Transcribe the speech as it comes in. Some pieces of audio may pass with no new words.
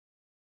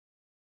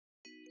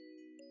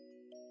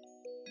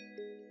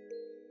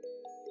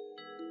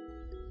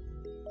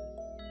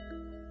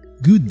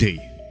Good day.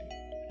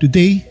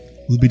 Today,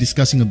 we'll be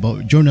discussing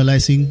about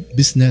journalizing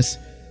business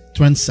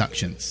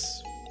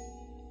transactions.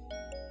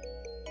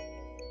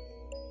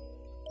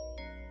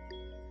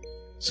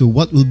 So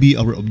what will be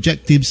our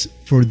objectives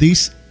for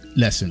this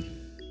lesson?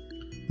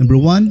 Number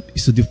one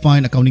is to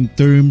define accounting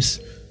terms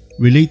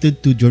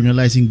related to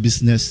journalizing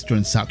business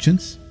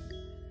transactions.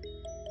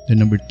 Then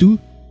number two,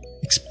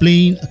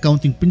 explain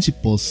accounting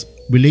principles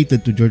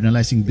related to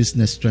journalizing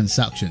business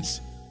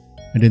transactions.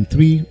 And then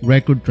three,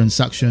 record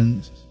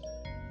transactions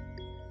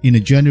in a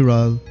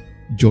general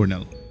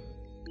journal.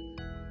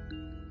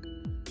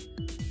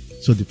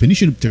 So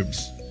definition of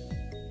terms.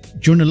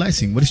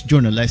 Journalizing. What is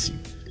journalizing?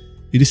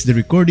 It is the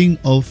recording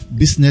of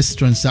business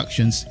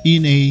transactions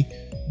in a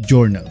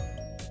journal.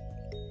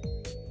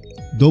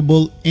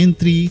 Double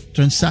entry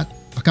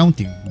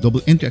accounting.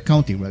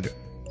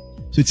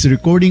 So it's a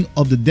recording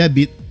of the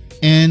debit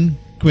and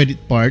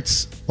credit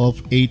parts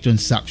of a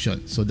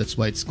transaction. So that's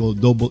why it's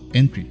called double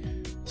entry.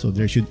 So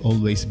there should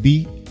always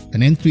be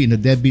an entry in the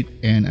debit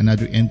and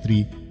another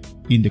entry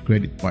in the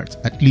credit parts,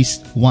 at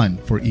least one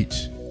for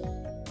each.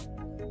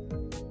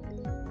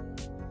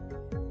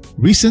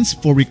 Reasons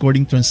for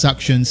recording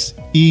transactions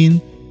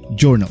in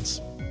journals.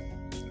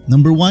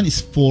 Number one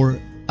is for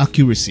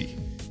accuracy.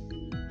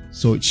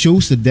 So it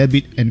shows the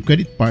debit and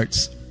credit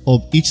parts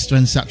of each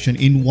transaction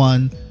in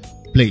one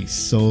place.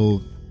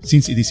 So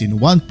since it is in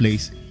one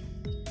place,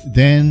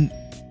 then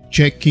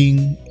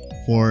checking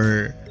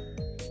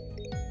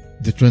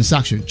the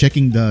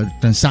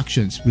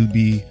transactions will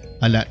be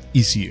a lot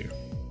easier.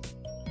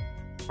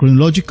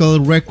 Chronological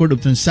record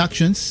of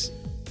transactions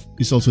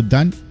is also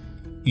done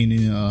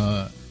in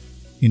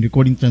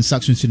recording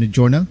transactions in a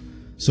journal.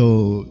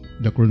 So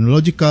the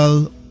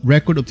chronological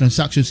record of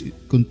transactions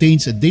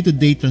contains a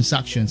day-to-day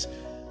transactions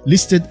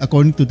listed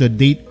according to the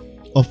date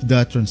of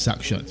the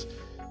transactions.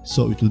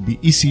 So it will be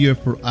easier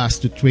for us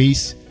to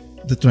trace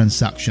the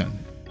transaction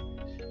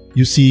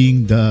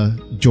using the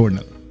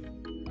journal.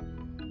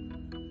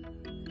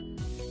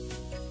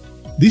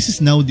 This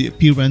is now the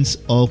appearance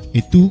of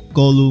a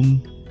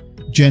two-column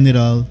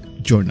general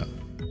journal.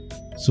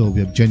 So we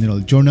have general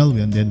journal,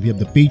 and then we have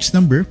the page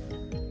number,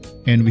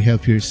 and we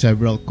have here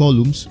several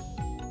columns.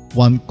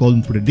 One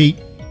column for the date,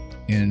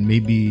 and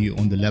maybe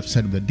on the left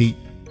side of the date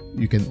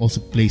you can also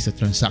place a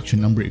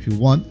transaction number if you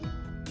want.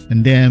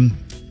 And then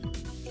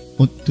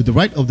to the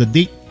right of the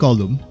date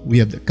column we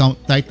have the account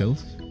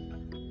titles.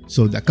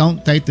 So the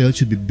account title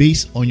should be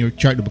based on your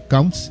chart of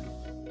accounts,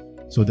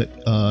 so that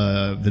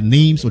the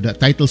names or the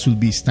titles will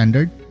be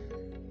standard.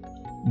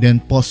 Then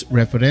post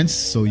reference,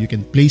 so you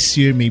can place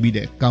here maybe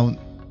the account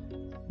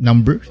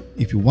number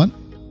if you want.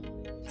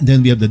 And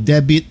then we have the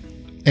debit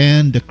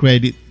and the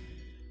credit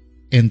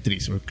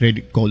entries or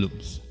credit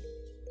columns.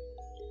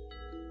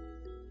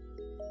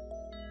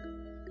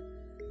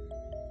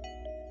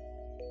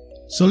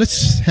 So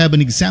let's have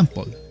an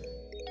example.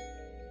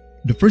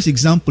 The first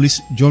example is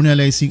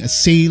journalizing a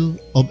sale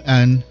of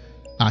an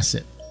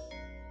asset.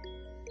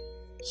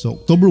 So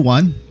October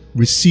 1,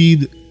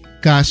 received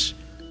cash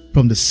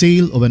from the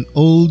sale of an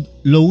old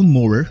lawn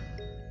mower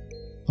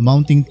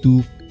amounting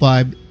to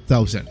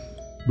 5,000,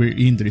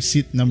 wherein the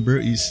receipt number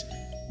is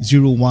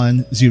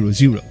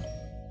 0100.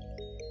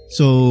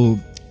 So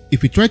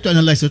if we try to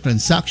analyze the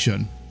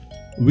transaction,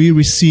 we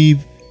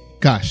receive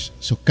cash.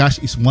 So cash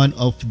is one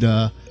of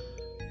the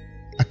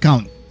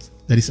accounts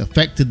that is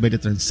affected by the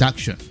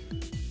transaction.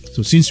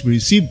 So since we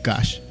receive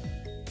cash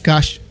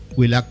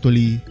will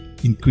actually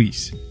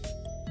increase.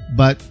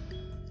 But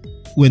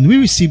when we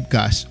receive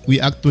cash, we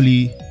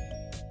actually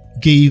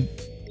gave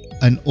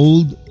an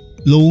old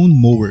lawn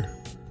mower.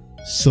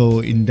 So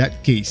in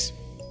that case,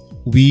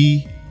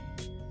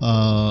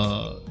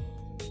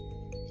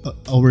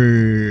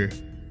 our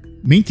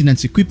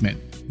maintenance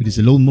equipment, which is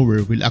a lawn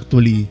mower, will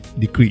actually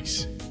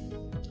decrease.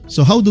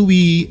 So how do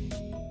we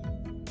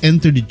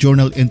enter the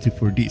journal entry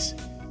for this?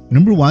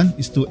 Number one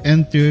is to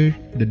enter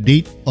the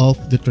date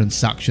of the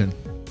transaction.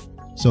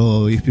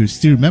 So if you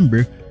still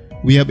remember,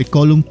 we have a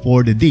column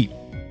for the date.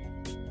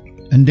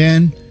 And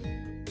then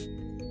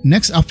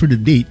next after the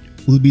date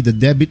will be the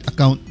debit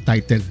account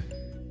title.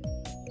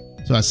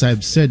 So as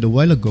I've said a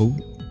while ago,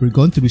 we're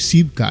going to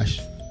receive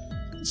cash.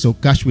 So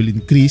cash will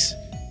increase.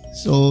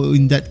 So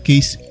in that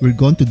case, we're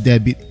going to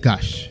debit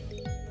cash.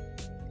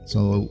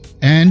 So,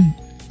 and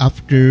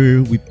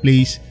after we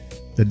place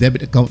the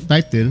debit account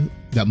title,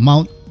 the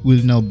amount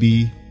will now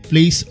be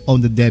placed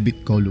on the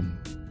debit column.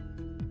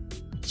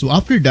 So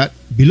after that,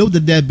 below the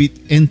debit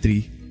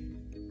entry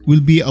will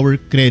be our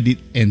credit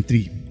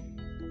entry.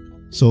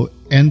 So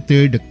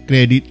enter the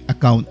credit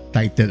account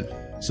title.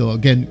 So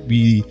again,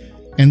 we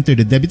enter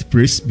the debit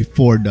first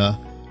before the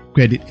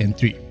credit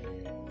entry.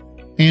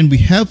 And we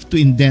have to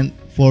indent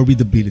for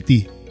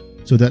readability,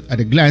 so that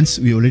at a glance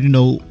we already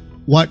know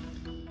what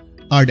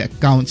are the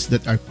accounts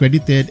that are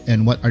credited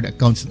and what are the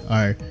accounts that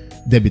are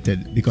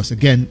debited, because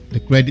again the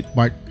credit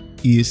part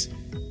is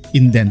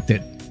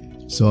indented.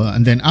 So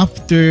and then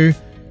after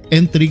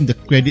entering the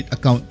credit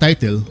account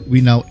title,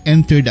 we now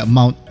enter the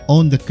amount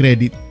on the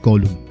credit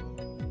column.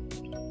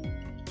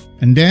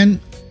 And then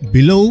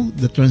below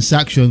the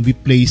transaction, we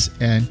place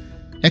an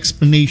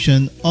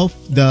explanation of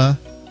the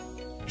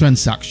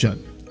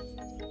transaction.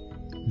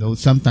 Though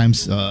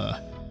sometimes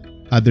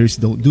others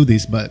don't do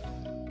this, but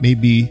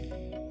maybe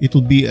it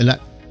will be a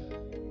lot.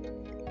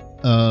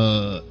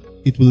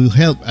 It will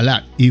help a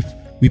lot if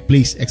we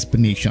place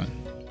explanation.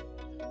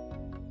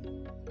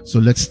 So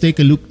let's take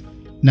a look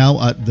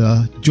now at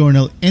the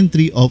journal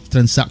entry of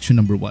transaction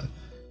number 1.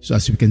 So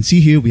as you can see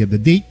here, we have the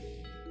date.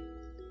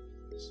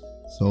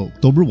 So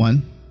October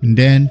 1, and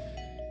then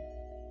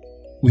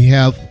we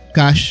have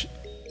cash,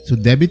 so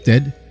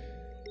debited.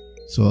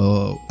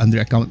 So under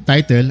account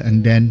title,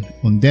 and then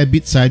on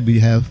debit side we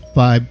have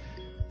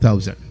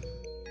 5,000.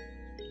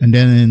 And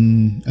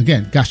then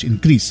again, cash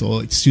increase, so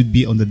it should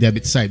be on the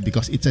debit side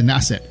because it's an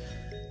asset.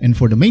 And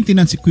for the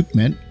maintenance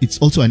equipment, it's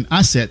also an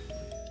asset.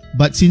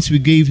 But since we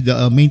gave the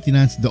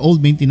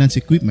old maintenance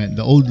equipment,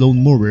 the old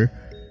lawn mower,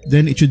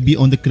 then it should be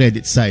on the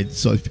credit side.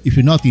 So if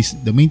you notice,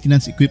 the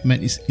maintenance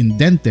equipment is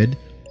indented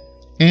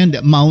and the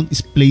amount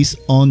is placed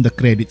on the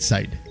credit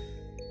side.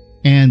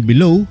 And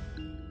below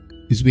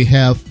is we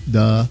have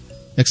the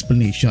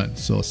explanation.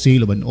 So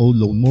sale of an old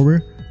lawn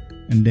mower,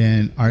 and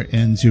then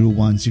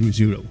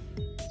RN0100.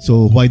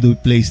 So why do we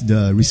place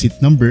the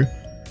receipt number?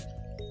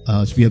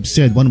 As we have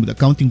said, one of the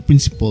accounting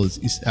principles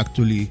is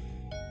actually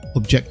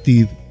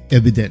objective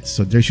evidence.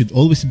 So there should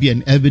always be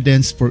an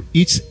evidence for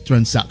each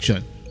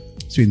transaction.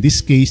 So in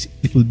this case,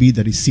 it will be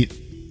the receipt.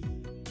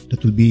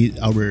 That will be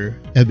our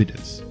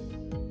evidence.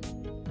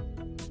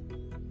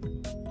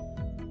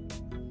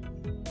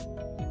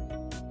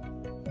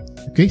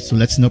 Okay, so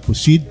let's now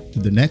proceed to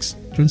the next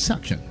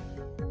transaction.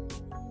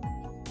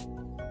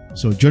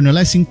 So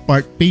journalizing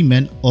part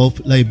payment of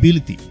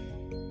liability.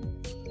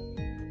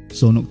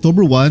 So on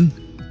October 1,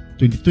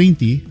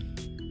 2020,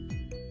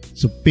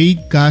 so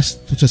paid cash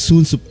to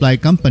Sassoon Supply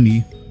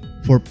Company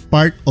for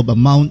part of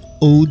amount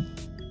owed,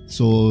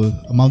 so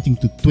amounting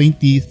to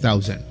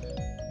 20,000.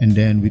 And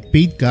then with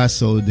paid cash,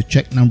 so the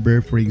check number,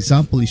 for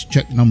example, is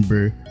check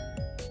number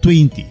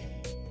 20.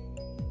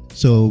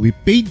 So we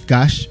paid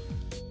cash.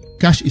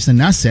 Cash is an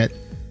asset,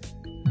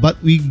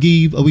 but we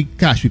gave away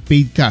cash. We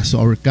paid cash, so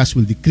our cash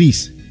will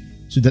decrease.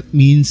 So that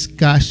means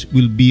cash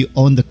will be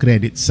on the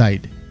credit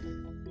side.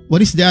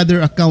 What is the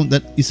other account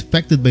that is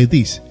affected by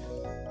this?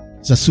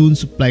 Sassoon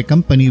Supply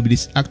Company, which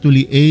is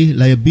actually a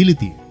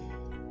liability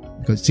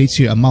because it says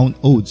here amount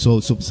owed. So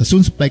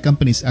Sassoon Supply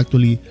Company is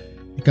actually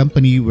a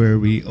company where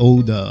we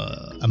owe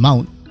the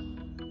amount.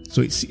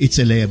 So it's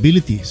a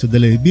liability. So the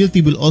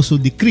liability will also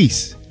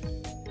decrease.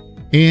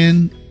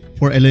 And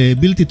for a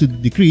liability to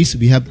decrease,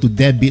 we have to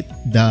debit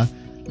the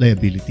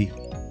liability.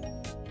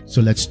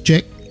 So let's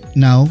check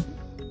now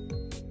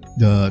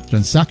the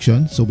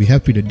transaction. So we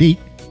have for the date,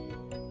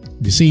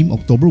 the same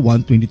October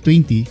 1,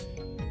 2020.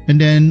 And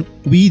then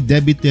we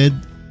debited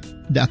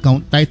the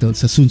account title,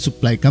 Sassoon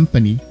Supply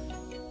Company.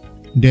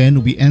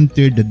 Then we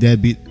entered the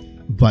debit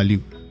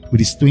value,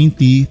 which is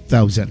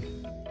 20,000.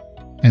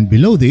 And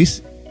below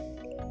this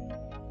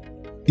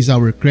is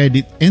our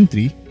credit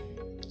entry.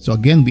 So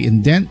again, we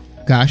indent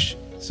cash.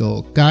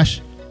 So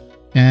cash,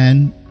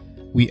 and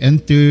we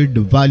enter the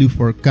value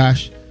for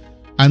cash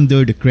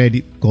under the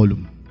credit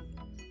column.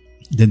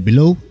 Then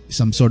below is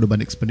some sort of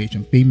an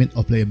explanation, payment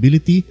of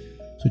liability.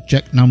 So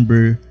check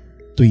number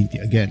 20,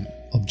 again,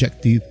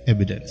 objective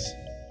evidence.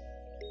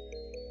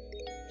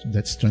 So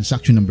that's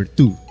transaction number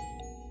 2.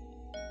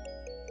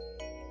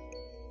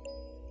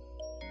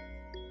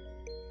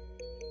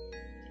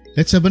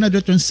 Let's have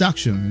another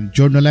transaction,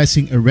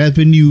 journalizing a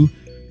revenue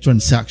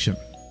transaction.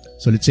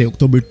 So let's say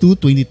October 2,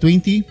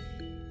 2020,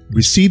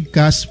 received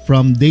cash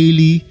from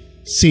daily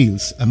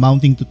sales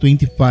amounting to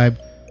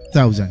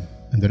 25,000,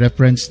 and the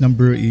reference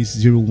number is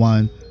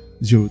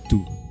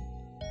 0102.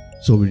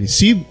 So we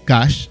receive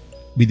cash,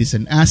 which is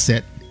an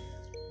asset,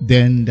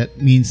 then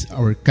that means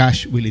our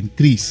cash will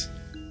increase.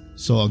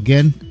 So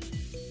again,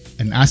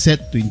 an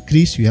asset to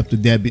increase, you have to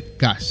debit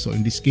cash. So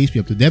in this case, we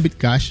have to debit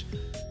cash,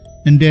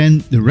 and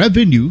then the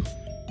revenue,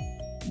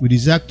 which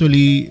is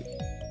actually,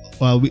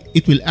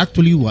 it will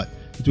actually what?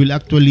 It will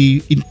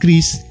actually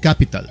increase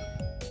capital.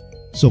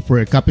 So for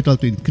a capital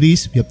to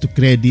increase, we have to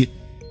credit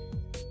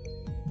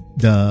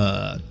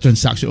the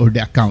transaction or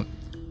the account.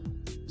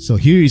 So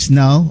here is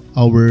now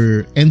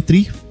our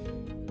entry,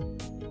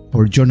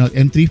 our journal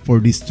entry for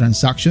this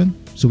transaction.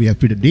 So we have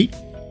for the date,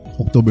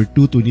 October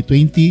 2,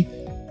 2020.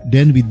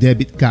 Then we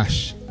debit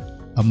cash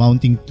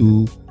amounting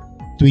to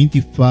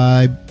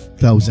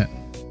 25,000.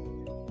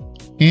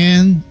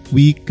 And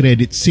we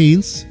credit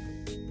sales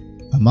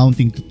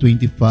amounting to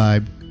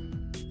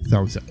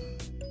 25,000.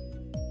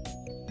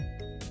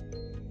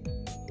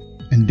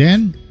 And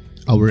then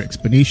our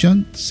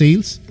explanation,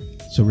 sales,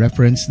 so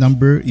reference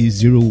number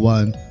is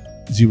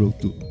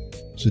 0102.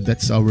 So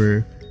that's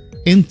our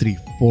entry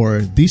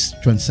for this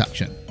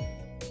transaction.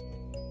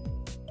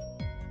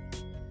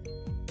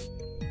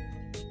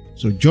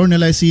 So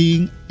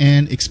journalizing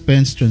and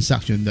expense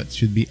transaction, that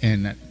should be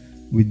N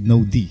with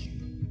no D.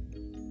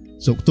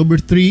 So October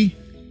 3,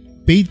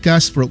 paid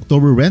cash for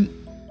October rent,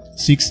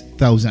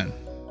 6,000.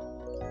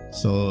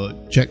 So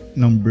check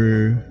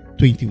number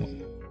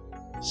 21.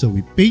 So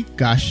we paid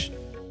cash,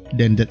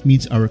 then that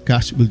means our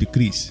cash will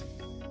decrease.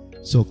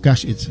 So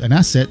cash is an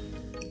asset,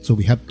 so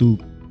we have to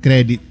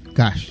credit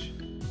cash.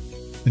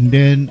 And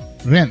then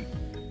rent.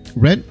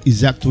 Rent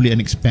is actually an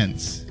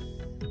expense.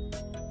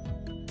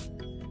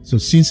 So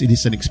since it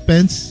is an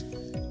expense,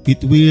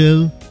 it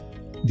will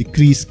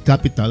decrease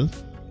capital.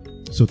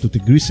 So to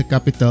decrease the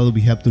capital,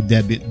 we have to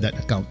debit that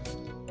account.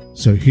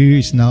 So here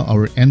is now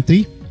our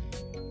entry,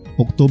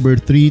 October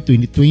 3,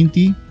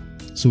 2020.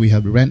 So we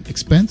have rent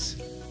expense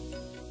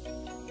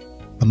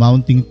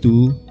amounting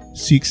to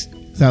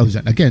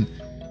 6,000. Again,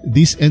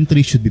 this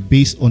entry should be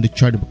based on the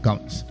chart of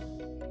accounts.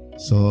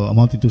 So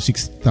amounting to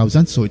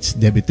 6,000, so it's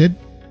debited.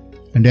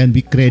 And then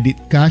we credit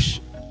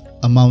cash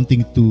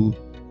amounting to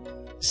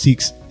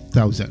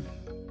 6,000.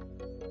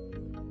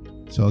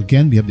 So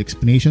again, we have the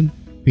explanation,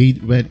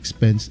 paid rent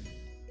expense,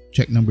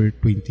 check number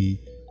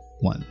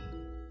 21.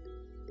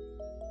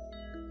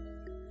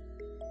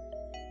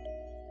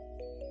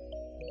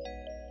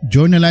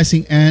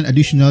 Journalizing an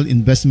additional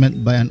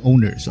investment by an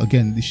owner. So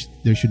again,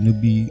 there should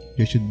be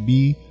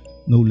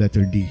no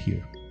letter D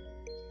here.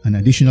 An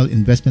additional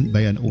investment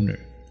by an owner.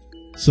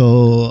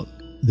 So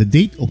the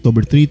date,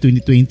 October 3,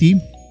 2020,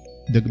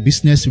 the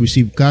business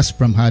received cash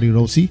from Harry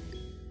Rossi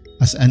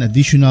as an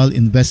additional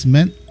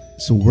investment,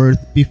 so worth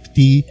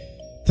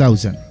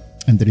 50,000,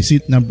 and the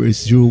receipt number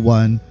is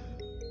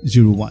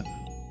 0101.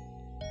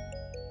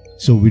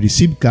 So we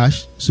receive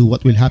cash. So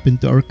what will happen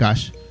to our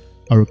cash?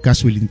 Our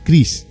cash will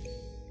increase.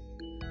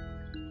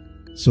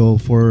 So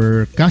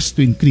for cash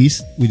to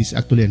increase, which is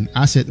actually an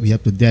asset, we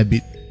have to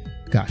debit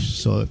cash.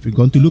 So if we're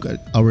going to look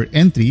at our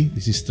entry,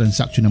 this is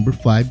transaction number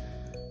 5.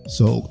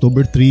 So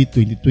October 3,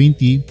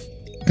 2020,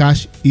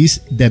 cash is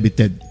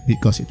debited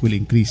because it will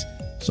increase.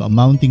 So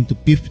amounting to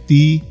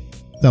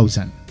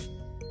 50,000.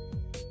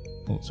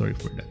 Oh, sorry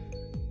for that.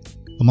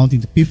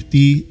 Amounting to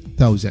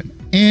 50,000.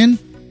 And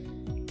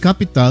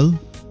capital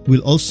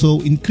will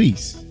also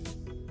increase.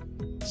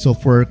 So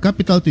for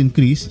capital to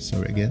increase,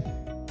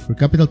 for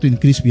capital to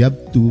increase, we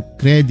have to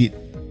credit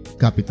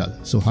capital.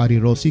 So Harry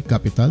Rossi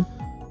capital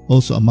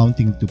also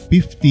amounting to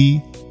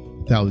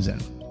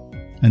 50,000.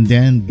 And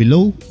then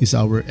below is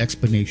our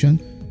explanation,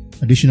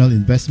 additional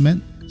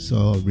investment.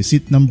 So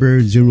receipt number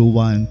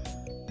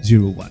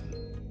 0101.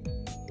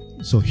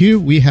 So here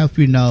we have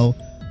now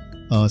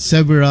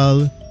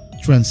several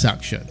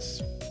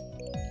transactions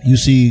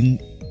using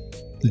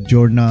the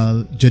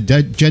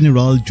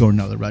general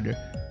journal rather.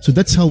 So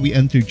that's how we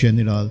enter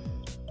general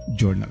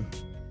journal.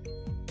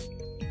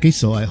 Okay,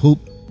 so I hope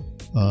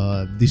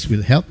this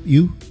will help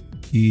you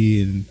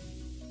in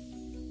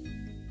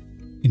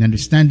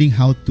understanding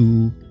how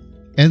to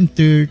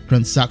enter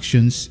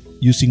transactions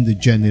using the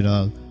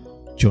general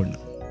journal.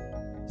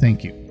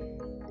 Thank you.